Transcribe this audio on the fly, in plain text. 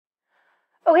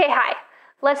Okay, hi.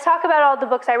 Let's talk about all the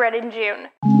books I read in June.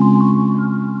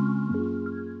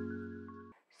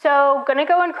 So, gonna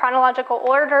go in chronological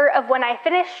order of when I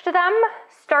finished them,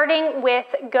 starting with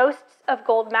Ghosts of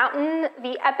Gold Mountain,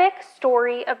 the epic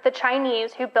story of the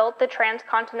Chinese who built the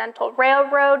Transcontinental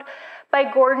Railroad by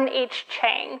Gordon H.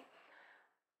 Chang.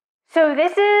 So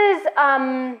this is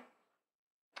a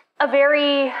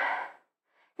very,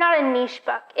 not a niche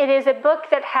book. It is a book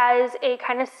that has a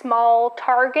kind of small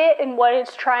target in what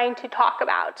it's trying to talk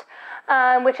about,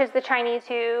 which is the Chinese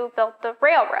who built the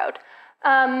railroad.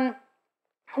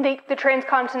 The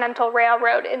Transcontinental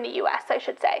Railroad in the US, I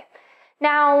should say.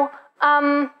 Now,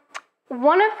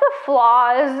 one of the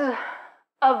flaws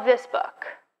of this book,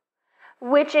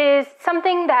 which is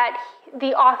something that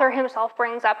the author himself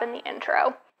brings up in the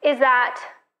intro, is that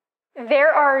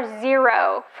there are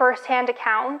 0 firsthand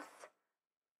accounts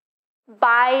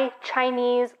by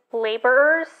Chinese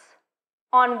laborers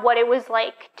on what it was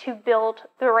like to build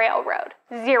the railroad.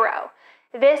 0.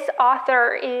 This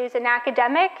author is an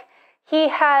academic. He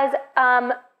has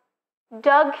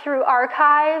dug through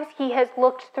archives. He has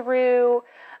looked through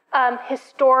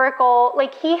historical,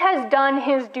 he has done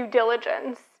his due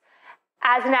diligence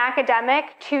as an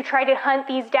academic to try to hunt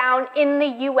these down in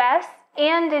the US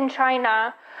and in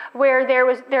China, where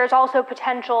there's also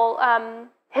potential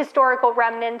historical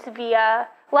remnants via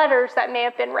letters that may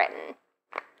have been written.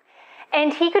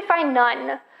 And he could find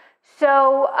none.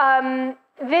 So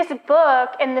this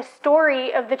book and the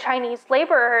story of the Chinese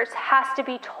laborers has to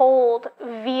be told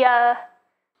via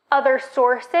other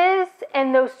sources,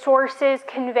 and those sources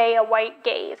convey a white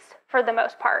gaze for the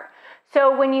most part.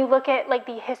 So when you look at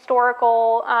the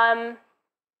historical,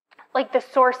 the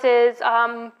sources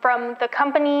from the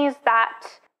companies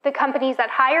that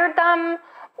hired them,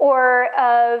 or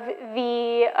of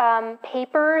the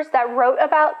papers that wrote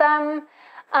about them,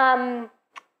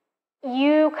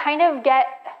 you kind of get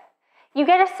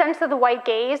a sense of the white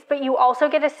gaze, but you also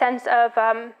get a sense of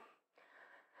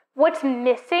what's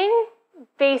missing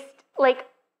based,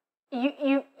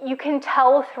 you can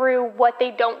tell through what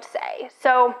they don't say.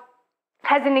 So,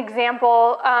 as an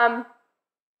example,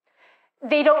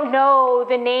 they don't know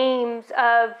the names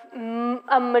of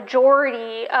a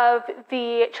majority of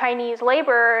the Chinese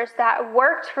laborers that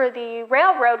worked for the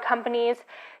railroad companies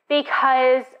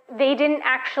because they didn't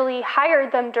actually hire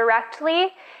them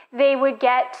directly. They would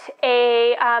get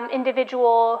a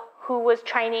individual who was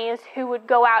Chinese who would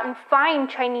go out and find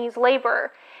Chinese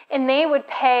labor, and they would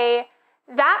pay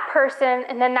that person,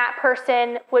 and then that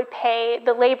person would pay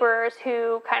the laborers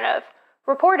who kind of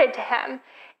reported to him.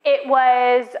 It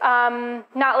was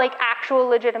not like actual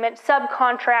legitimate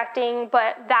subcontracting,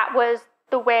 but that was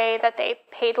the way that they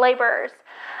paid laborers.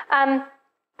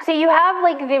 So you have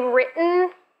the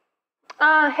written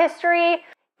history,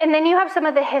 and then you have some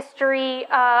of the history,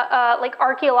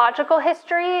 archaeological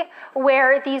history,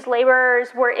 where these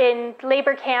laborers were in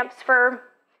labor camps for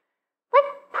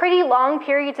pretty long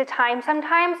periods of time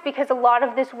sometimes, because a lot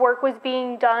of this work was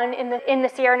being done in the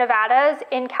Sierra Nevadas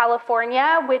in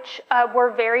California, which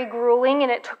were very grueling,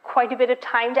 and it took quite a bit of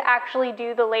time to actually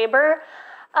do the labor.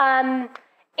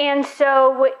 And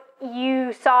so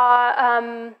you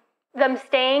saw them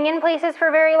staying in places for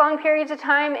very long periods of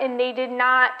time, and they did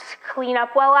not clean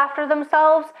up well after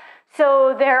themselves.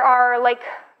 So there are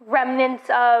remnants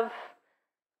of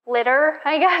litter,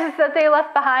 I guess, that they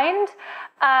left behind.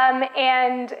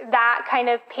 And that kind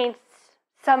of paints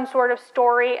some sort of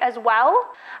story as well.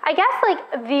 I guess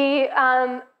the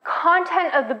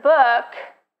content of the book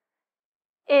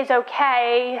is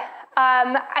okay.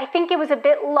 I think it was a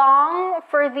bit long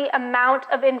for the amount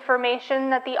of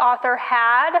information that the author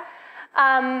had.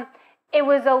 It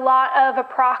was a lot of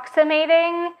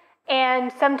approximating,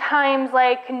 and sometimes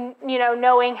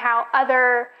knowing how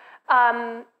other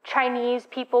Chinese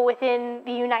people within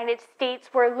the United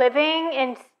States were living,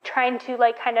 and trying to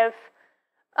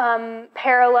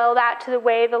parallel that to the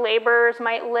way the laborers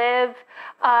might live.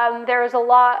 There was a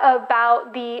lot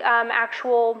about the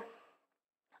actual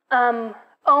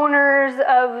owners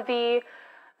of the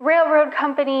railroad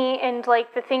company and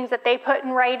the things that they put in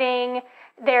writing.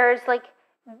 There's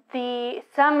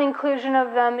some inclusion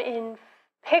of them in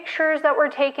pictures that were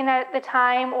taken at the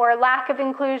time, or lack of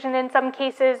inclusion in some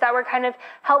cases that were kind of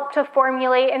helped to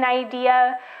formulate an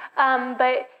idea.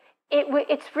 But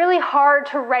it's really hard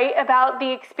to write about the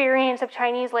experience of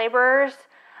Chinese laborers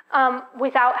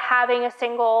without having a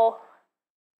single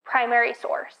primary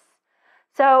source.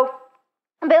 So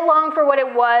a bit long for what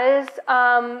it was.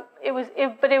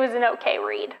 But it was an okay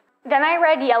read. Then I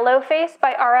read Yellowface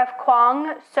by RF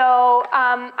Kuang. So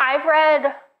I've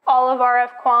read all of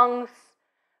RF Kuang's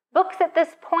books at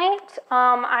this point.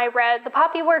 I read the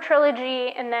Poppy War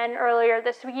trilogy, and then earlier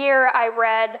this year I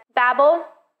read Babel.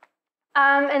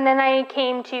 And then I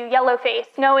came to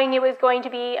Yellowface, knowing it was going to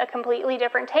be a completely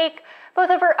different take. Both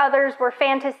of her others were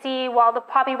fantasy, while the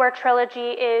Poppy War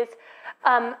trilogy is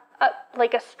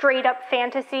like a straight-up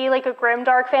fantasy, like a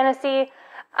grimdark fantasy.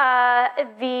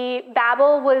 The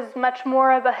Babel was much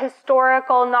more of a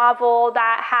historical novel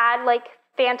that had like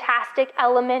fantastic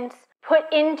elements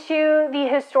put into the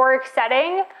historic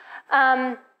setting.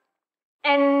 And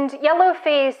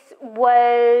Yellowface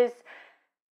was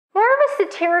more of a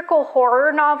satirical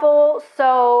horror novel,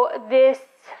 so this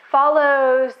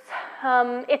follows,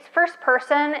 it's first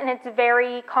person and it's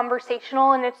very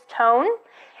conversational in its tone,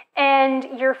 and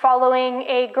you're following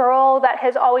a girl that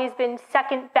has always been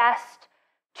second best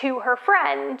to her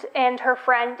friend, and her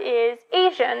friend is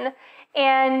Asian,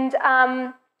 and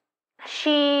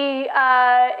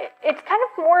it's kind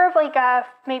of more of like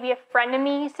maybe a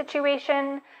frenemy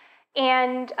situation.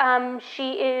 And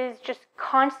she is just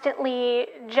constantly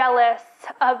jealous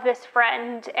of this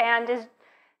friend and is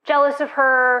jealous of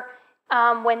her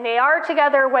when they are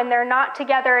together, when they're not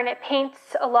together, and it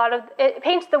paints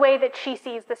the way that she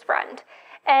sees this friend.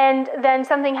 And then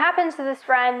something happens to this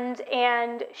friend,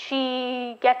 and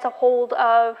she gets a hold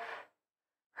of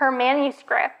her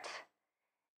manuscript,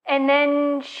 and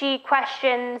then she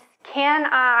questions, can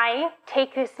I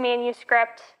take this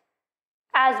manuscript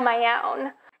as my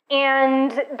own?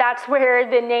 And that's where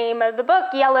the name of the book,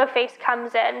 Yellowface,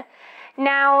 comes in.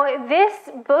 Now, this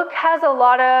book has a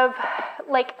lot of,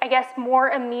 like, I guess,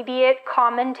 more immediate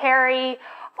commentary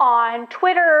on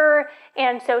Twitter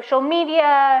and social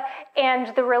media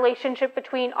and the relationship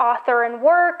between author and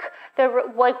work,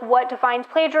 what defines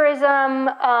plagiarism,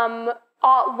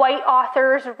 white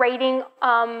authors rating,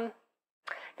 not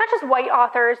just white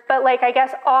authors, but, like, I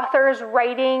guess authors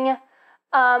writing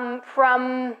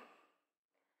from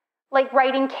like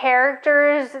writing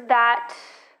characters that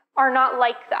are not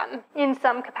like them in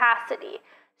some capacity.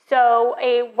 So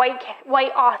a white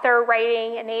author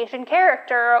writing an Asian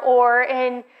character, or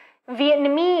an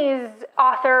Vietnamese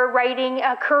author writing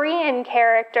a Korean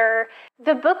character.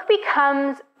 The book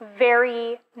becomes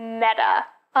very meta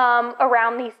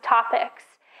around these topics.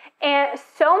 And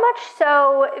so much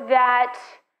so that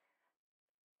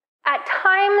at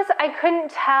times I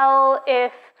couldn't tell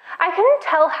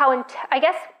how, I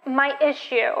guess my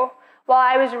issue while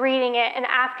I was reading it and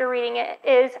after reading it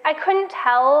is I couldn't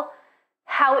tell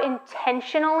how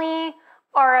intentionally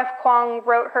RF Kuang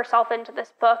wrote herself into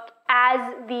this book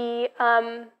as the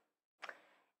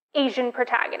Asian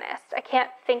protagonist. I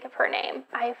can't think of her name.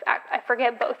 I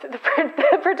forget both of the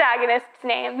protagonists'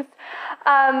 names.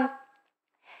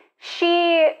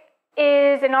 She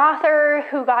is an author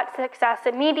who got success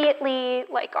immediately,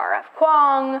 like RF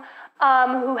Kuang,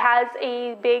 who has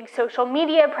a big social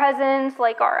media presence,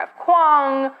 like RF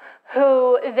Kuang,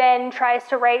 who then tries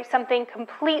to write something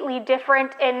completely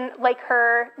different in like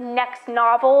her next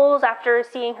novels after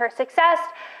seeing her success,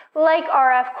 like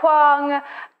RF Kuang.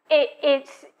 It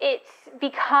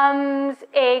becomes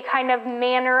a kind of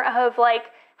manner of like,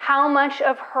 how much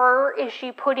of her is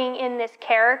she putting in this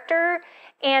character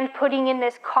and putting in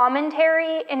this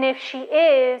commentary, and if she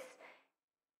is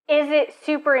it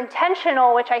super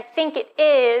intentional, which I think it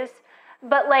is,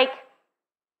 but like,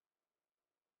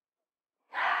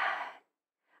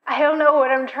 I don't know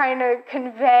what I'm trying to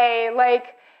convey,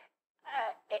 like,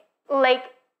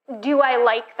 do I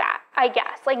like that, I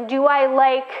guess? Like, do I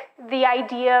like the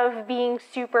idea of being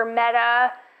super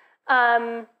meta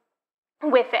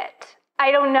with it?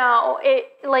 I don't know. It,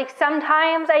 like,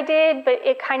 sometimes I did, but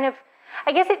it kind of,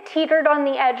 I guess it teetered on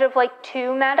the edge of, like,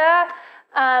 too meta,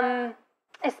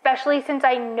 especially since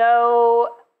I know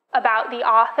about the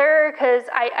author, because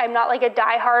I'm not, like, a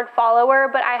diehard follower,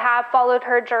 but I have followed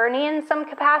her journey in some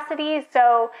capacity,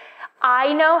 so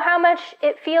I know how much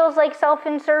it feels like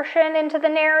self-insertion into the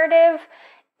narrative,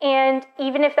 and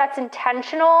even if that's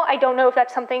intentional, I don't know if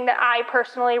that's something that I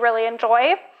personally really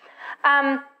enjoy.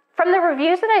 From the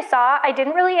reviews that I saw, I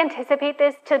didn't really anticipate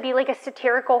this to be like a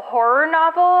satirical horror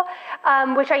novel,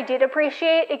 which I did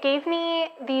appreciate. It gave me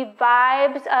the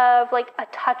vibes of like a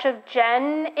touch of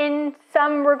Jen in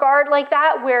some regard like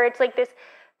that, where it's like this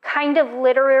kind of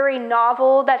literary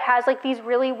novel that has like these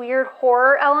really weird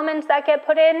horror elements that get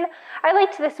put in. I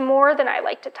liked this more than I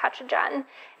liked A Touch of Jen.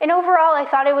 And overall, I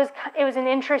thought it was an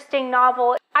interesting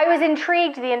novel. I was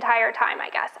intrigued the entire time, I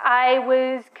guess. I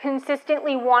was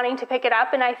consistently wanting to pick it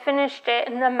up, and I finished it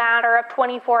in a matter of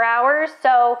 24 hours.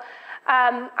 So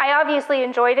I obviously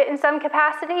enjoyed it in some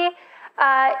capacity.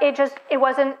 It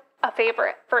wasn't a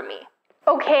favorite for me.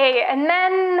 Okay, and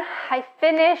then I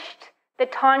finished the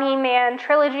Tawny Man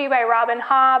trilogy by Robin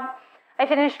Hobb. I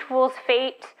finished Fool's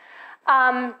Fate.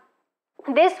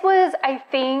 This was, I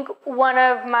think, one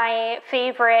of my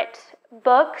favorite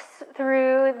books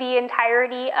through the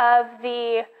entirety of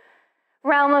the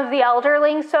Realm of the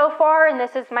Elderling so far, and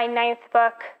this is my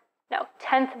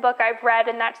 10th book I've read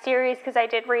in that series, because I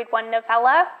did read one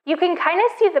novella. You can kind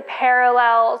of see the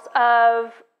parallels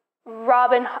of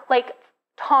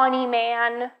Tawny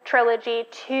Man trilogy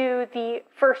to the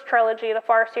first trilogy, the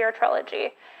Farseer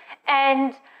trilogy.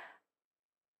 And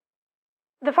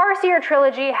the Farseer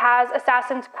trilogy has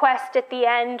Assassin's Quest at the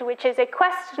end, which is a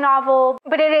quest novel,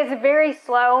 but it is very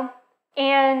slow,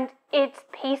 and its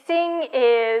pacing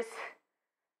is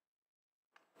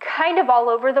kind of all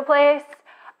over the place.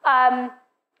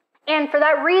 And for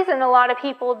that reason, a lot of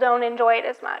people don't enjoy it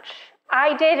as much.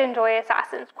 I did enjoy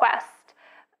Assassin's Quest,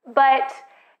 but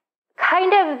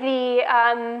kind of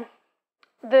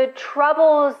the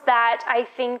troubles that I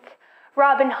think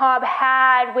Robin Hobb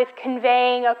had with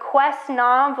conveying a quest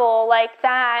novel like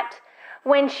that,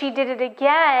 when she did it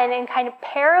again and kind of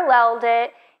paralleled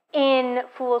it in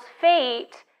Fool's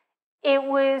Fate, it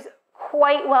was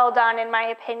quite well done, in my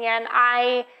opinion.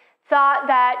 I thought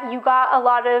that you got a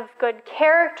lot of good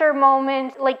character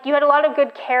moments, you had a lot of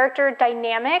good character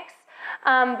dynamics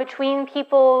between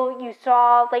people. You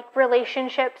saw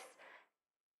relationships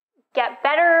get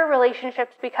better,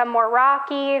 relationships become more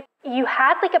rocky. You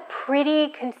had a pretty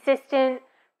consistent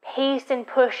pace and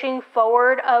pushing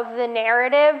forward of the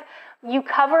narrative. You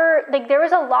cover, there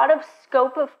was a lot of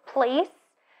scope of place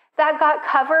that got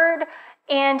covered,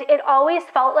 and it always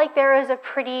felt like there was a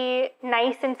pretty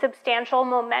nice and substantial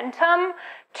momentum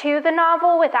to the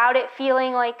novel without it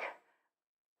feeling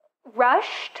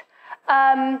rushed.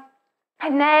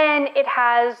 And then it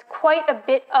has quite a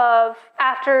bit of,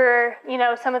 after,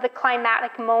 some of the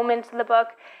climatic moments in the book,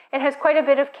 it has quite a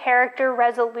bit of character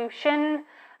resolution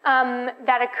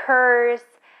that occurs.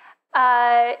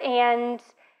 And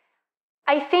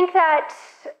I think that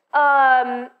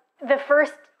the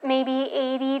first maybe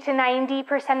 80 to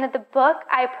 90% of the book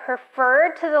I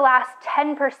preferred to the last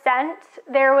 10%.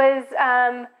 There was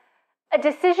a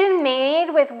decision made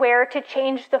with where to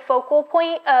change the focal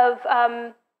point of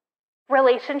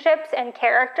relationships and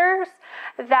characters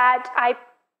that I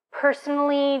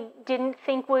personally didn't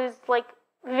think was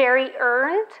very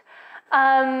earned.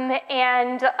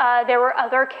 And there were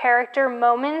other character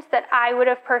moments that I would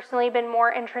have personally been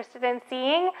more interested in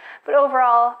seeing. But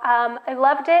overall, I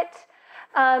loved it.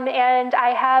 And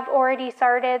I have already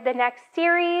started the next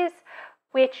series,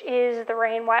 which is the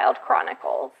Rain Wild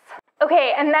Chronicles.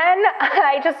 Okay, and then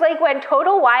I just went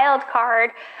total wild card,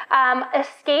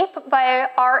 Escape by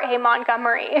RA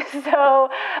Montgomery. So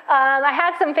I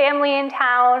had some family in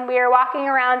town. We were walking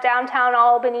around downtown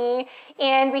Albany,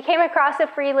 and we came across a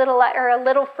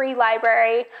little free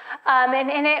library,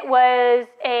 and in it was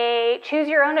a choose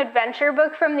your own adventure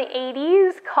book from the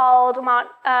 80s called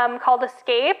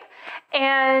Escape.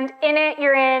 And in it,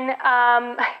 you're in,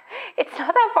 it's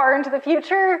not that far into the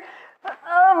future.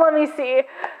 Let me see,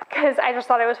 because I just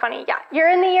thought it was funny. Yeah, you're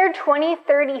in the year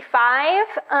 2035,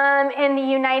 and the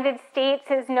United States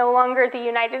is no longer the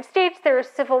United States. There was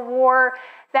civil war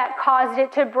that caused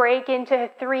it to break into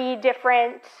 3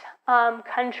 different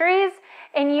countries,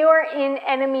 and you are in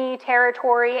enemy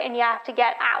territory, and you have to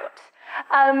get out.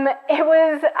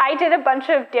 I did a bunch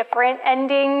of different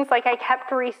endings. I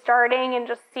kept restarting and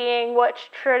just seeing which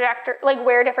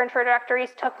where different trajectories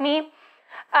took me.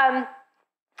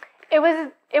 It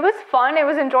was fun. It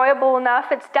was enjoyable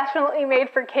enough. It's definitely made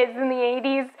for kids in the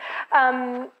 80s.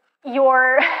 I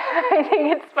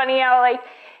think it's funny how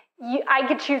I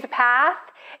could choose a path,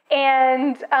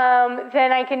 and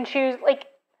then I can choose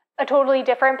a totally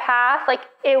different path.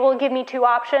 It will give me 2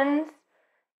 options.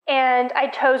 And I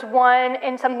chose one,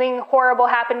 and something horrible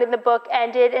happened in the book,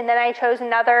 ended, and then I chose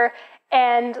another,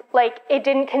 and it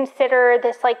didn't consider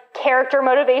this character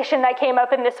motivation that came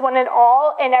up in this one at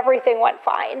all, and everything went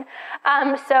fine.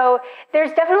 So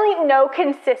there's definitely no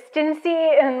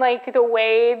consistency in the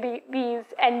way these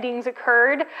endings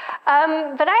occurred.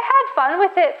 But I had fun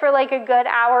with it for a good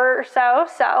hour or so.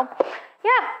 So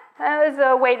yeah, that was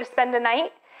a way to spend a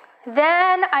night.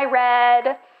 Then I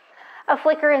read A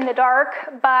Flicker in the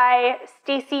Dark by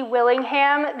Stacy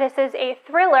Willingham. This is a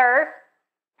thriller,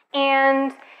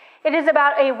 and it is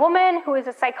about a woman who is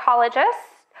a psychologist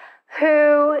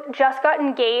who just got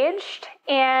engaged,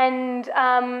 and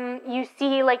you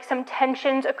see some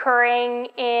tensions occurring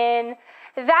in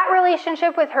that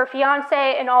relationship with her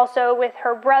fiance, and also with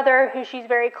her brother, who she's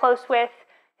very close with,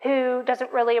 who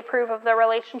doesn't really approve of the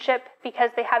relationship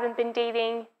because they haven't been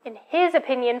dating, in his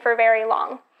opinion, for very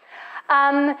long.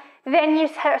 Then you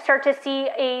start to see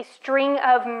a string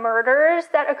of murders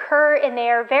that occur, and they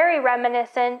are very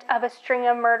reminiscent of a string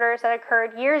of murders that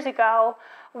occurred years ago,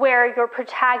 where your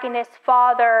protagonist's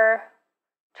father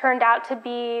turned out to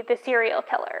be the serial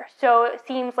killer. So it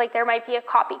seems like there might be a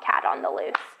copycat on the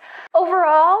loose.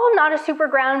 Overall, not a super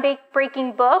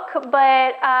groundbreaking book,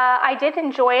 but I did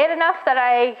enjoy it enough that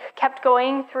I kept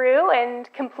going through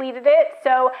and completed it.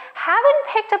 So haven't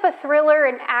picked up a thriller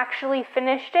and actually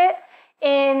finished it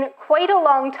in quite a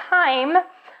long time.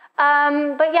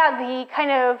 But yeah, the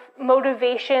kind of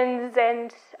motivations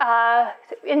and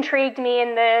intrigued me,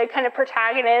 and the kind of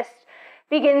protagonist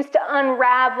begins to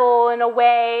unravel in a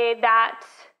way that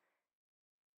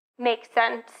makes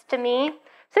sense to me.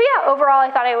 So yeah, overall,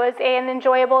 I thought it was an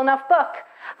enjoyable enough book.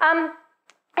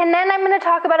 And then I'm going to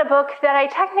talk about a book that I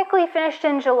technically finished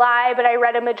in July, but I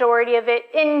read a majority of it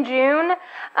in June,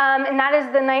 and that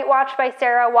is The Night Watch by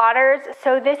Sarah Waters.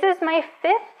 So this is my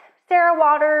 5th Sarah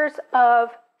Waters of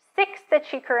 6 that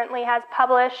she currently has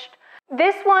published.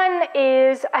 This one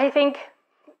is, I think,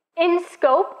 in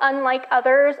scope, unlike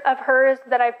others of hers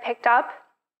that I've picked up.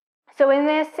 So in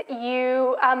this,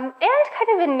 and kind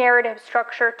of a narrative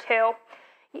structure too.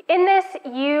 In this,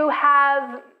 you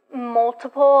have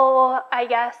multiple, I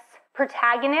guess,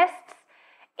 protagonists,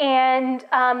 and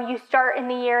you start in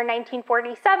the year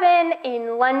 1947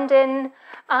 in London,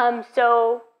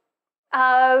 after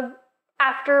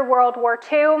World War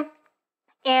II,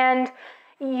 and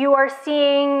you are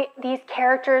seeing these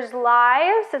characters'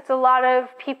 lives. It's a lot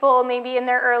of people maybe in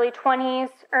their early 20s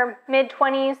or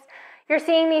mid-20s. You're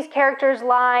seeing these characters'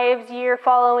 lives. You're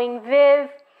following Viv,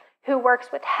 who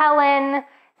works with Helen,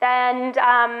 and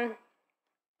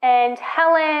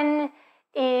Helen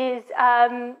is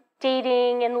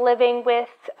dating and living with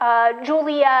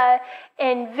Julia,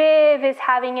 and Viv is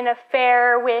having an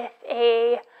affair with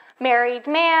a married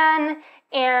man,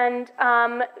 and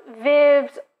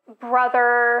Viv's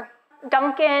brother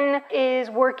Duncan is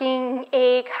working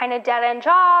a kind of dead-end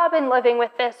job and living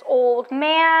with this old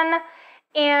man.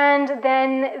 And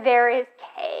then there is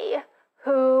Kay,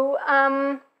 who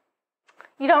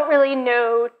you don't really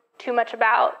know too much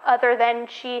about, other than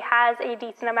she has a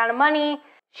decent amount of money.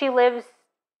 She lives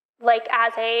like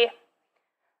as a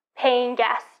paying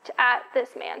guest at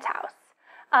this man's house,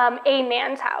 a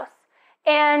man's house.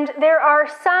 And there are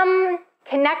some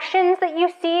connections that you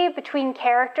see between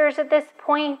characters at this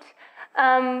point,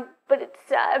 but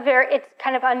it's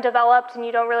kind of undeveloped, and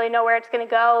you don't really know where it's going to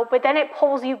go. But then it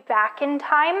pulls you back in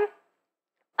time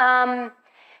to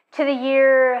the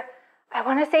year, I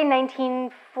want to say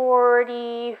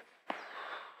 1940.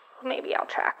 Maybe I'll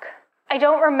check. I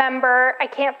don't remember. I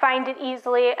can't find it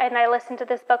easily, and I listened to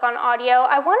this book on audio.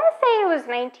 I want to say it was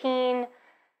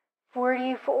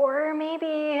 1944,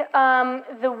 maybe.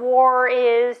 The war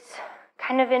is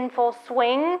kind of in full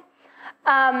swing.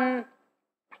 And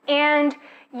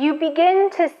you begin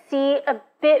to see a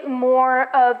bit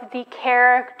more of the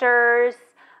characters,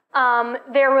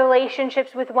 their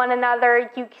relationships with one another.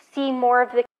 You see more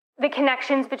of the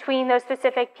connections between those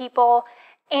specific people,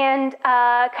 and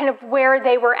kind of where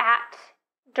they were at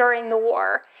during the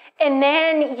war. And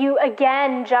then you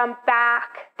again jump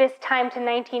back, this time to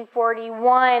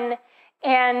 1941,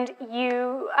 and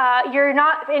you're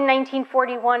not in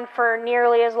 1941 for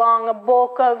nearly as long. A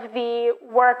bulk of the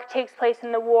work takes place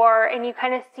in the war, and you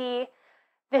kind of see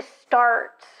the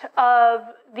start of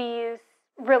these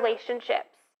relationships.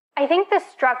 I think the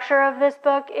structure of this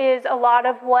book is a lot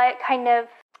of what kind of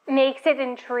makes it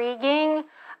intriguing.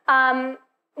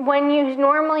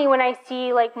 When I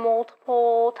see like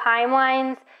multiple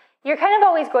timelines, you're kind of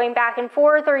always going back and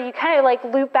forth, or you kind of like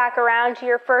loop back around to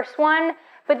your first one.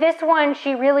 But this one,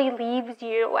 she really leaves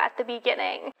you at the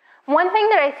beginning. One thing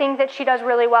that I think that she does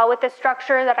really well with this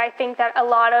structure, that I think that a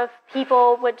lot of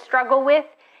people would struggle with,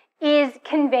 is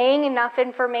conveying enough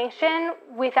information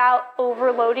without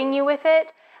overloading you with it.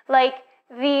 Like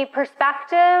the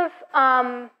perspective,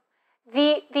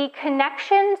 the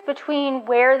connections between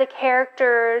where the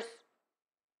characters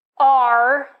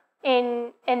are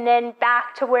and then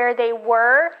back to where they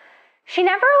were. She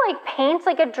never like paints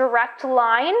like a direct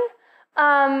line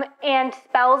and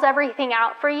spells everything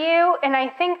out for you. And I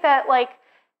think that like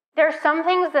there's some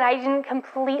things that I didn't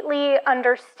completely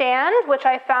understand, which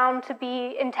I found to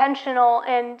be intentional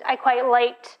and I quite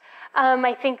liked.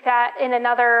 I think that in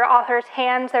another author's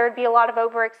hands, there would be a lot of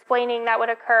over-explaining that would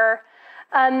occur.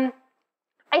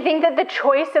 I think that the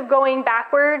choice of going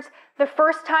backwards, the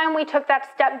first time we took that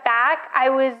step back, I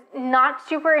was not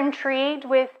super intrigued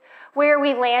with where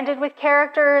we landed with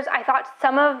characters. I thought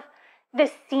some of the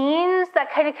scenes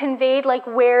that kind of conveyed like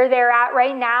where they're at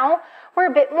right now were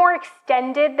a bit more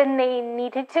extended than they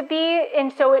needed to be.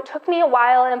 And so it took me a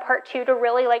while in part 2 to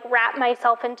really like wrap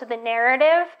myself into the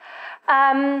narrative.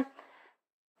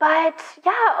 But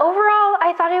yeah, overall,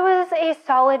 I thought it was a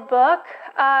solid book.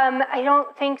 I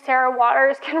don't think Sarah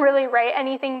Waters can really write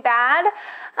anything bad.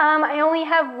 I only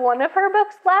have one of her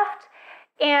books left,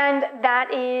 and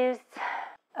that is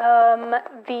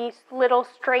The Little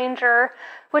Stranger,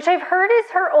 which I've heard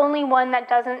is her only one that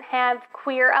doesn't have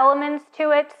queer elements to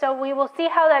it. So we will see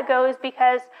how that goes,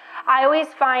 because I always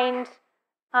find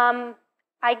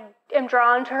I am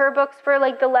drawn to her books for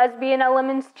like the lesbian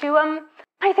elements to them.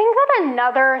 I think that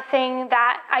another thing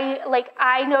that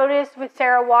I noticed with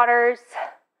Sarah Waters'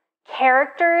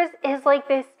 characters is like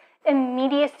this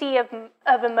immediacy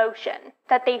of emotion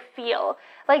that they feel.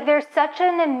 Like there's such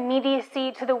an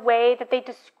immediacy to the way that they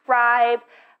describe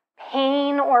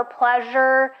pain or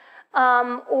pleasure,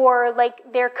 or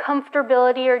like their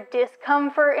comfortability or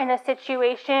discomfort in a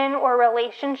situation or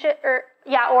relationship,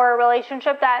 or a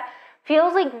relationship that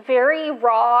feels like very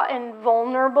raw and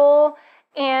vulnerable.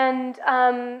 And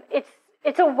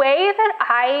it's a way that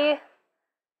I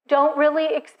don't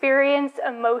really experience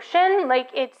emotion. Like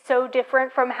it's so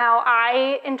different from how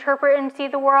I interpret and see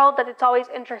the world that it's always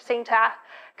interesting to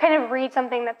kind of read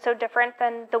something that's so different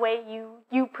than the way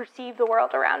you perceive the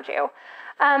world around you.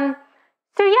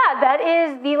 So yeah, that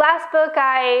is the last book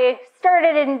I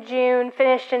started in June,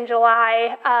 finished in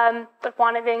July, but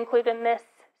wanted to include in this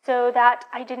so that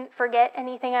I didn't forget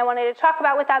anything I wanted to talk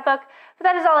about with that book. But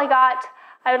that is all I got.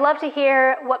 I would love to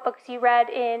hear what books you read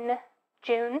in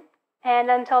June.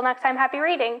 And until next time, happy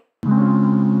reading.